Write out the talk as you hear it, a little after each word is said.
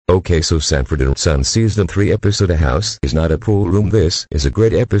Okay, so Sanford and Son Season 3 episode A House is Not a Pool Room. This is a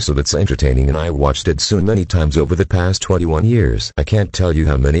great episode. It's entertaining and I watched it so many times over the past 21 years. I can't tell you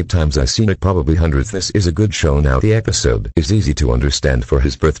how many times I've seen it, probably hundreds. This is a good show. Now the episode is easy to understand. For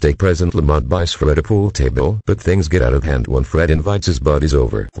his birthday present, Lamont buys Fred a pool table, but things get out of hand when Fred invites his buddies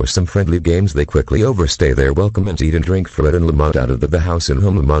over for some friendly games. They quickly overstay their welcome and eat and drink Fred and Lamont out of the house in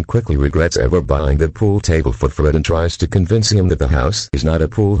whom Lamont quickly regrets ever buying the pool table for Fred and tries to convince him that the house is not a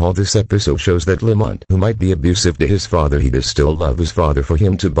pool hall. This episode shows that Lamont, who might be abusive to his father, he does still love his father. For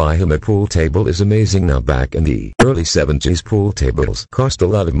him to buy him a pool table is amazing. Now back in the early 70s, pool tables cost a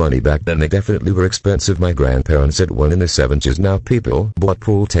lot of money. Back then they definitely were expensive. My grandparents had one in the 70s. Now people bought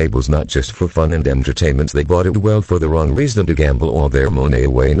pool tables not just for fun and entertainment, they bought it well for the wrong reason, to gamble all their money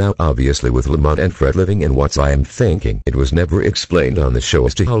away. Now obviously with Lamont and Fred living in what I am thinking, it was never explained on the show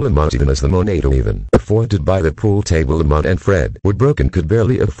as to how Lamont, even as the money to even afford to buy the pool table. Lamont and Fred were broken, could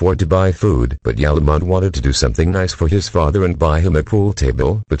barely afford to buy food, but yeah, Lamont wanted to do something nice for his father and buy him a pool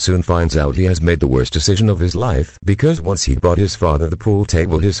table, but soon finds out he has made the worst decision of his life, because once he bought his father the pool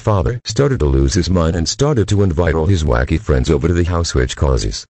table, his father started to lose his mind and started to invite all his wacky friends over to the house, which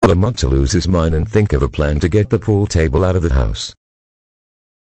causes Lamont to lose his mind and think of a plan to get the pool table out of the house.